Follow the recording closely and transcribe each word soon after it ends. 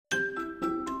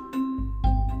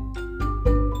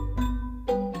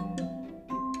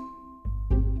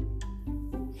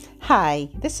Hi,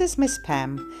 this is Miss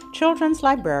Pam, children's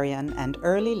librarian and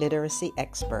early literacy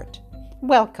expert.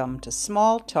 Welcome to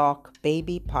Small Talk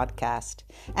Baby Podcast,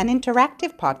 an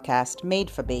interactive podcast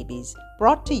made for babies,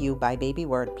 brought to you by Baby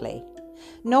Wordplay.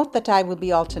 Note that I will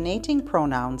be alternating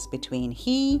pronouns between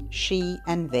he, she,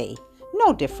 and they.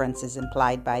 No difference is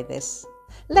implied by this.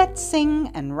 Let's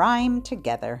sing and rhyme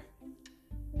together.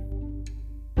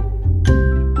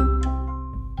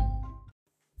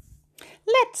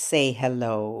 Let's say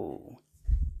hello.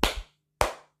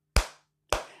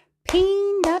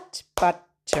 Peanut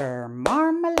butter,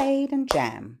 marmalade and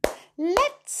jam.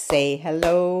 Let's say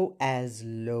hello as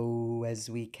low as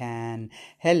we can.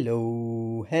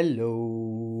 Hello,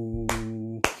 hello.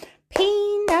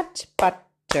 Peanut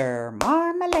butter,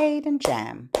 marmalade and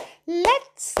jam.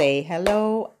 Let's say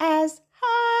hello as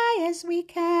high as we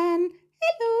can.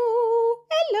 Hello,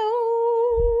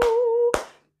 hello.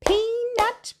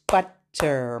 Peanut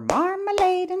butter,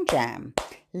 marmalade and jam.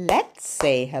 Let's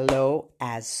say hello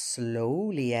as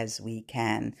slowly as we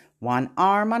can. One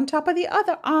arm on top of the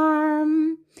other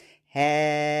arm. Hello.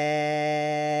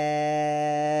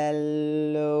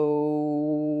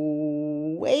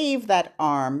 Wave that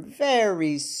arm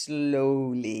very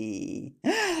slowly.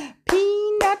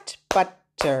 Peanut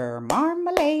butter,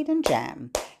 marmalade and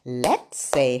jam. Let's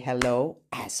say hello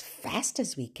as fast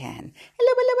as we can.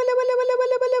 Hello, hello, hello, hello, hello,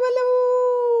 hello, hello, hello.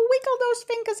 Wiggle those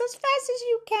fingers as fast as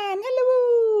you can.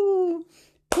 Hello.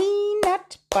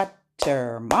 Peanut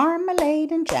butter,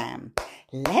 marmalade and jam.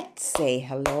 Let's say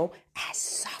hello as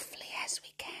softly as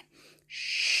we can.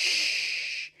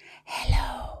 Shh.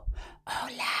 Hello.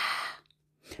 Hola.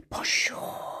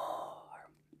 Bonjour.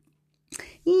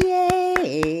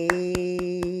 Yay.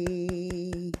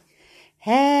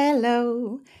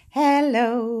 Hello,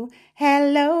 hello,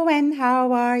 hello, and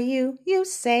how are you? You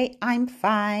say, I'm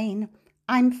fine,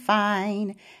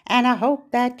 and I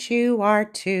hope that you are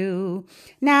too.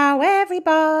 Now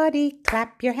everybody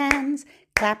clap your hands,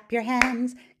 clap your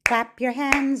hands, clap your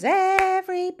hands.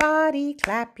 Everybody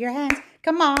clap your hands.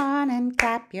 Come on and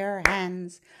clap your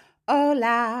hands.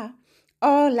 Hola,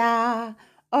 hola,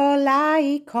 hola,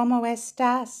 ¿y cómo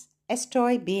estás?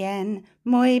 Estoy bien,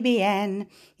 muy bien,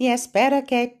 y espero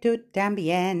que tú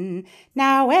también.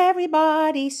 Now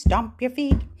everybody stomp your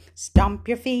feet, stomp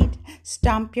your feet,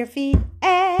 stomp your feet.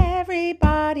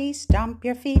 Everybody stomp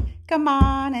your feet. Come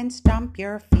on and stomp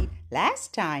your feet.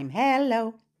 Last time,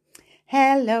 hello,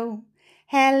 hello,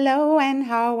 hello, and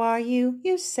how are you?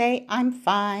 You say, I'm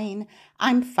fine,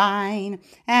 and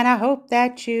I hope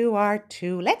that you are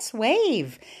too. Let's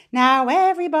wave. Now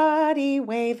everybody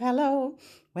wave hello.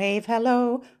 Wave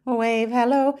hello, wave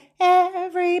hello,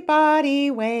 everybody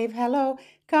wave hello.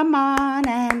 Come on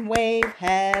and wave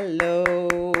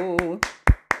hello.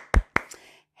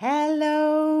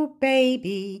 Hello,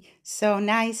 baby, so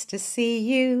nice to see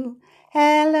you.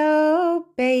 Hello,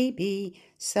 baby,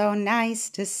 so nice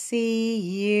to see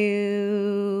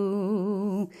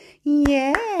you.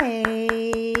 Yay!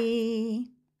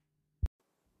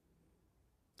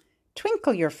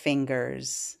 Twinkle your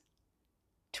fingers.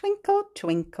 Twinkle,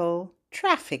 twinkle,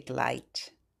 traffic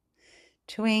light.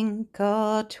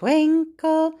 Twinkle,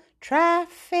 twinkle,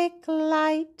 traffic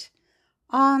light,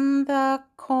 on the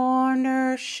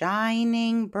corner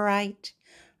shining bright.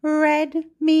 Red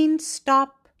means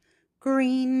stop,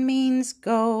 green means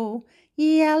go,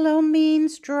 yellow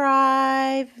means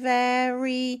drive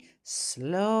very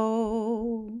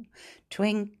slow.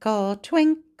 Twinkle,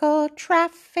 twinkle,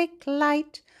 traffic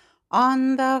light,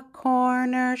 on the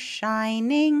corner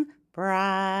shining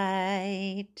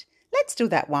bright. Let's do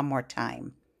that one more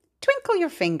time. Twinkle your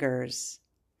fingers.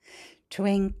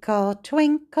 Twinkle,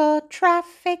 twinkle,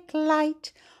 traffic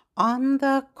light, on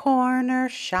the corner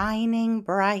shining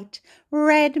bright.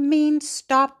 Red means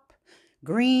stop,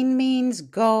 green means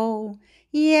go,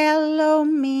 yellow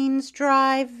means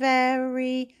drive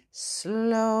very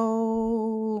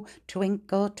slow.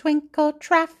 Twinkle, twinkle,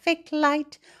 traffic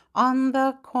light, on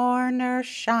the corner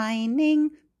shining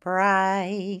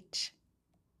bright.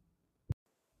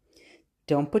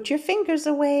 Don't put your fingers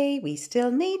away, we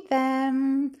still need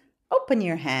them. Open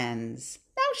your hands,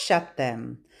 now shut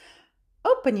them.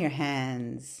 Open your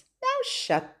hands, now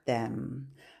shut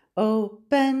them.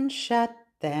 Open, shut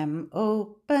them,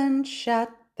 open,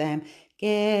 shut them.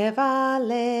 Give a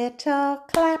little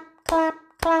clap, clap,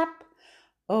 clap.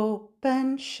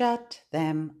 Open, shut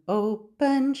them,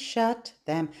 open, shut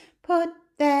them. Put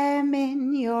them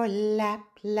in your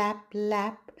lap, lap,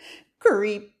 lap.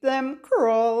 Creep them,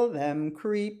 crawl them,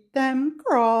 creep them,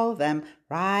 crawl them.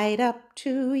 Right up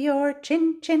to your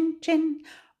chin, chin, chin.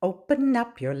 Open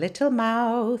up your little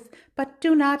mouth, but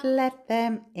do not let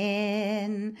them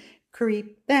in.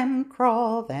 Creep them,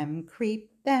 crawl them,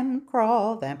 creep them,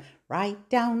 crawl them, right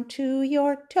down to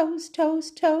your toes,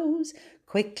 toes, toes.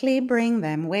 Quickly bring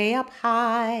them way up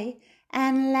high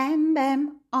and land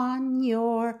them on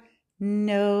your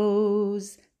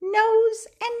nose. Nose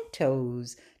and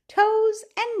toes, toes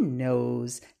and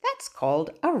nose. That's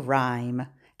called a rhyme,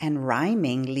 and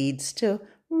rhyming leads to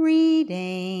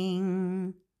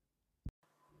reading.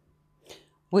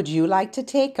 Would you like to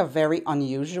take a very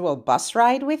unusual bus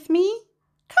ride with me?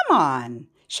 Come on,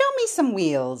 show me some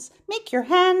wheels. Make your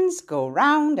hands go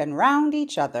round and round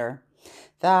each other.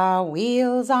 The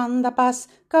wheels on the bus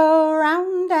go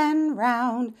round and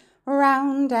round,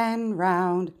 round and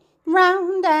round,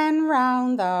 round and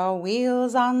round. The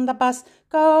wheels on the bus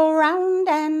go round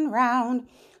and round,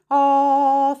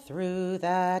 all through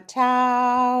the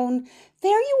town.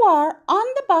 There you are on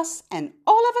the bus, and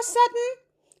all of a sudden,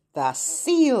 the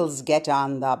seals get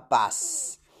on the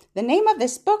bus. The name of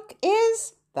this book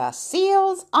is The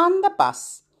Seals on the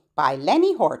Bus by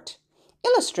Lenny Hort,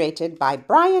 illustrated by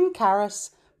Brian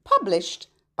Karras, published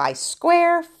by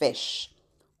Square Fish.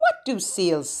 What do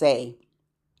seals say?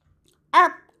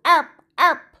 Arp, arp,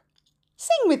 arp.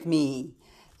 Sing with me.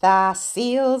 The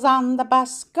seals on the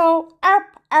bus go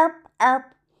arp, arp,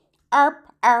 arp,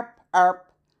 arp, arp,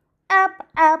 arp, arp,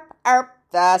 arp, arp.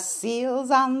 The seals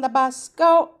on the bus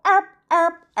go arp,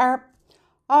 arp, arp,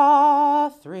 all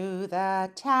through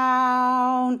the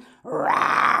town.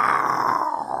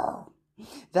 Roar!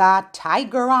 The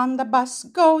tiger on the bus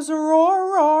goes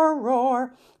roar, roar,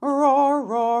 roar, roar,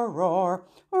 roar, roar,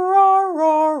 roar,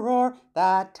 roar, roar.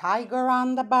 The tiger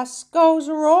on the bus goes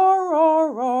roar,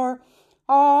 roar, roar,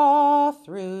 all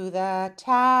through the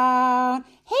town.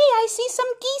 Hey, I see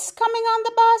some geese coming on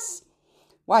the bus.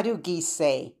 What do geese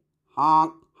say?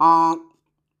 Honk, honk,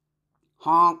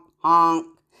 honk, honk.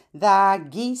 The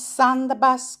geese on the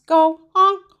bus go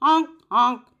honk, honk,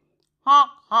 honk,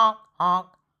 honk, honk, honk,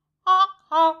 honk,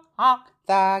 honk, honk.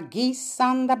 The geese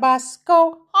on the bus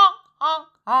go honk, honk,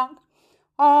 honk,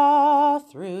 all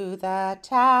through the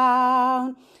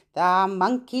town. The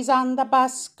monkeys on the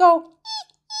bus go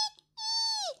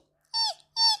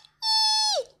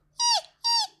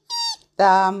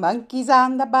the monkeys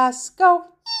on the bus go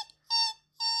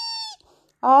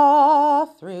all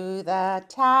through the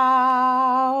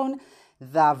town.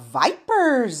 The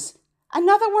vipers.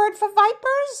 Another word for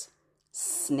vipers?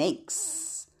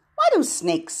 Snakes. What do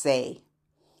snakes say?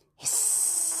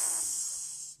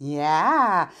 Hiss.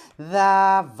 Yeah,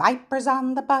 the vipers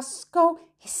on the bus go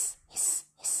hiss, hiss,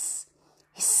 hiss,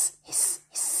 hiss, hiss,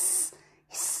 hiss,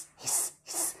 hiss, hiss,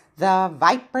 hiss. The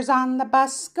vipers on the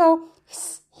bus go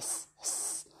hiss, hiss,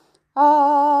 hiss,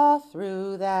 all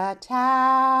through the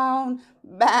town.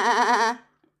 Bah,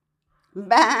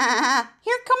 bah,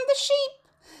 here come the sheep.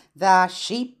 The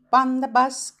sheep on the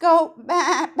bus go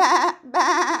bah, bah,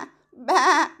 bah,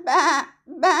 bah, bah,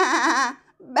 bah,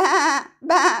 bah,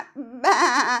 bah,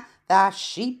 bah. The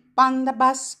sheep on the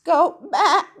bus go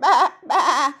bah, bah,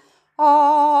 bah,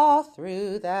 all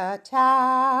through the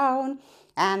town.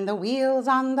 And the wheels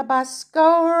on the bus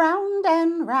go round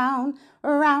and round,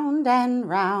 round and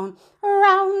round,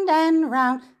 round and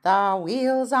round. The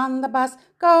wheels on the bus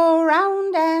go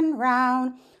round and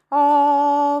round,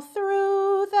 all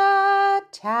through the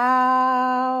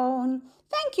town.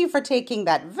 Thank you for taking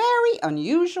that very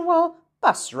unusual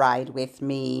bus ride with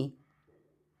me.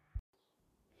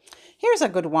 Here's a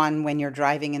good one when you're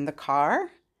driving in the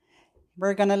car.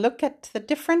 We're going to look at the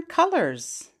different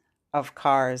colors of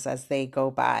cars as they go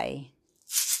by.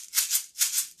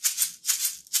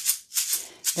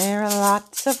 There are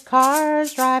lots of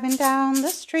cars driving down the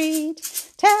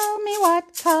street. Tell me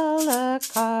what color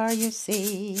car you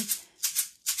see.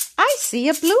 I see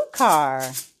a blue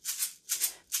car.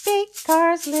 Big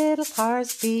cars, little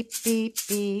cars, beep, beep,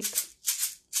 beep.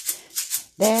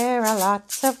 There are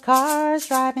lots of cars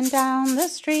driving down the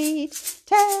street.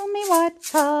 Tell me what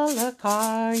color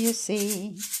car you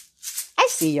see. I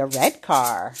see a red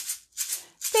car.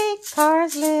 Big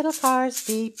cars, little cars,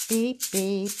 beep, beep,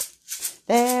 beep.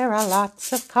 There are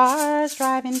lots of cars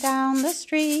driving down the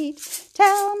street.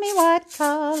 Tell me what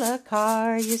color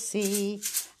car you see.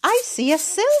 I see a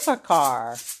silver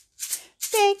car.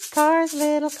 Big cars,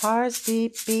 little cars,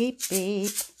 beep, beep,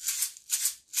 beep.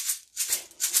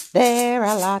 There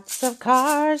are lots of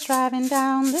cars driving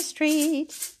down the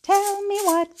street. Tell me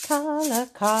what color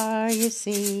car you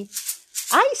see.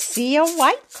 I see a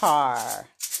white car.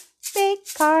 Big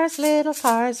cars, little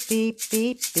cars, beep,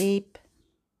 beep, beep.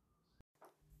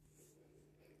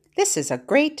 This is a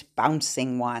great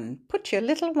bouncing one. Put your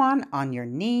little one on your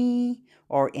knee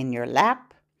or in your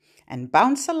lap and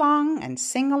bounce along and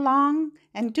sing along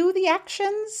and do the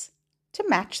actions to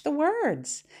match the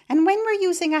words. And when we're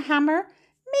using a hammer,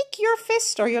 make your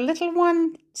fist or your little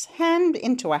one's hand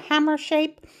into a hammer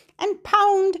shape and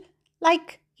pound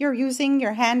like you're using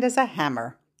your hand as a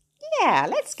hammer. Yeah,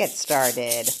 let's get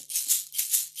started.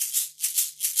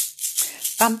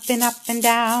 Bumping up and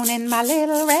down in my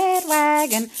little red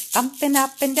wagon, bumping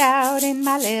up and down in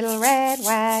my little red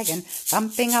wagon,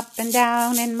 bumping up and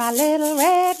down in my little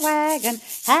red wagon,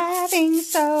 having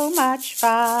so much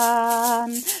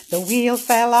fun. The wheel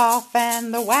fell off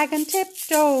and the wagon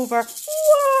tipped over.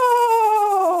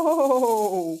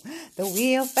 Whoa! The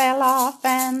wheel fell off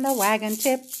and the wagon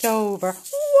tipped over.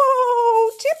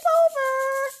 Whoa! Tip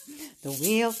over! The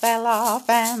wheel fell off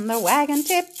and the wagon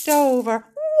tipped over.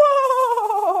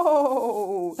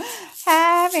 Whoa!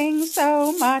 Having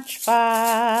so much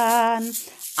fun.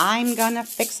 I'm gonna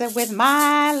fix it with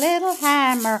my little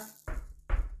hammer.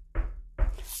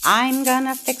 I'm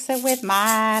gonna fix it with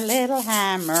my little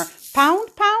hammer.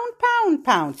 Pound, pound, pound,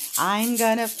 pound. I'm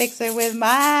gonna fix it with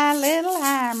my little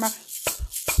hammer.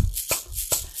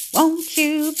 Won't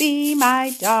you be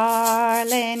my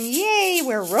darling? Yay,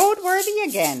 we're roadworthy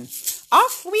again.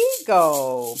 Off we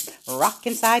go,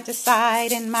 rocking side to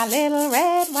side in my little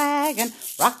red wagon,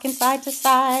 rocking side to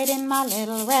side in my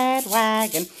little red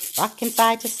wagon, rocking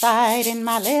side to side in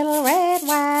my little red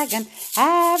wagon,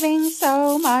 having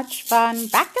so much fun.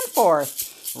 Back and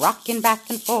forth, rocking back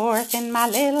and forth in my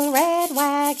little red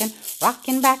wagon,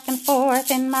 rocking back and forth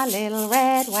in my little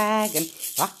red wagon,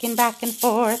 rocking back and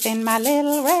forth in my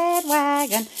little red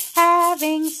wagon,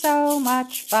 having so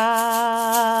much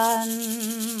fun.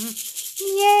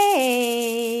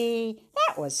 Yay!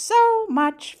 That was so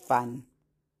much fun.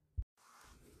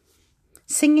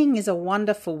 Singing is a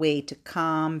wonderful way to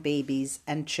calm babies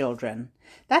and children.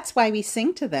 That's why we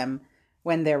sing to them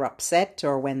when they're upset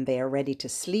or when they are ready to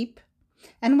sleep.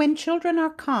 And when children are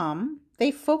calm,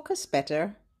 they focus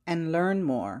better and learn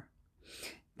more.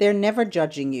 They're never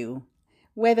judging you,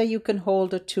 whether you can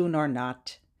hold a tune or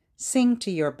not. Sing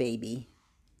to your baby.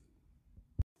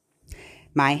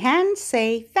 My hands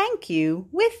say thank you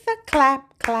with a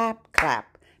clap, clap,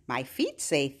 clap. My feet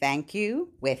say thank you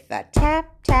with a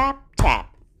tap, tap,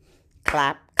 tap.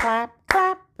 Clap, clap,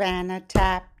 clap, and a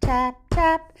tap, tap,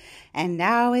 tap. And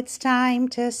now it's time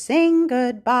to sing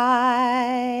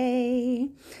goodbye.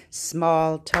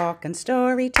 Small talk and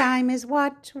story time is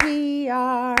what we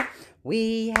are.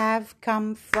 We have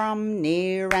come from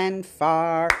near and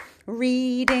far,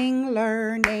 reading,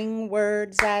 learning,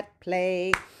 words at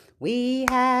play. We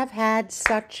have had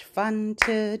such fun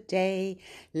today.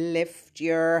 Lift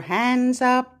your hands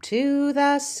up to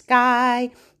the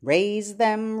sky. Raise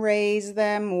them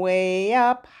way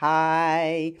up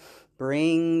high.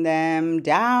 Bring them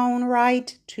down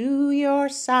right to your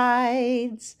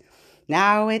sides.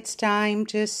 Now it's time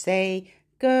to say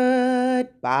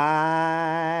goodbye.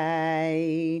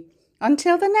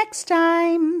 Until the next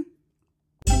time.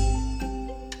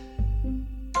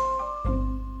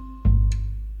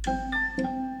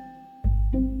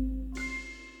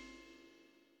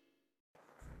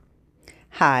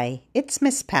 Hi, it's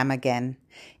Miss Pam again.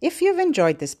 If you've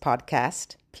enjoyed this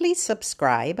podcast, please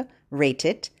subscribe, rate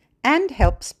it, and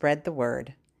help spread the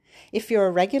word. If you're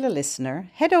a regular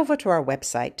listener, head over to our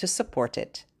website to support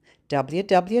it,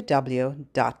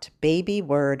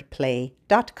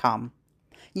 www.babywordplay.com.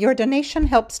 Your donation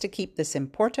helps to keep this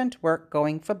important work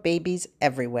going for babies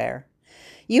everywhere.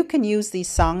 You can use these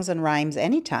songs and rhymes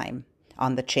anytime.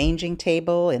 On the changing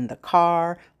table, in the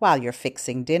car, while you're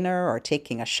fixing dinner or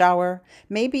taking a shower.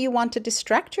 Maybe you want to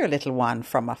distract your little one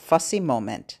from a fussy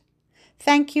moment.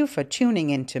 Thank you for tuning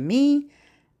in to me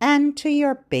and to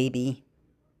your baby.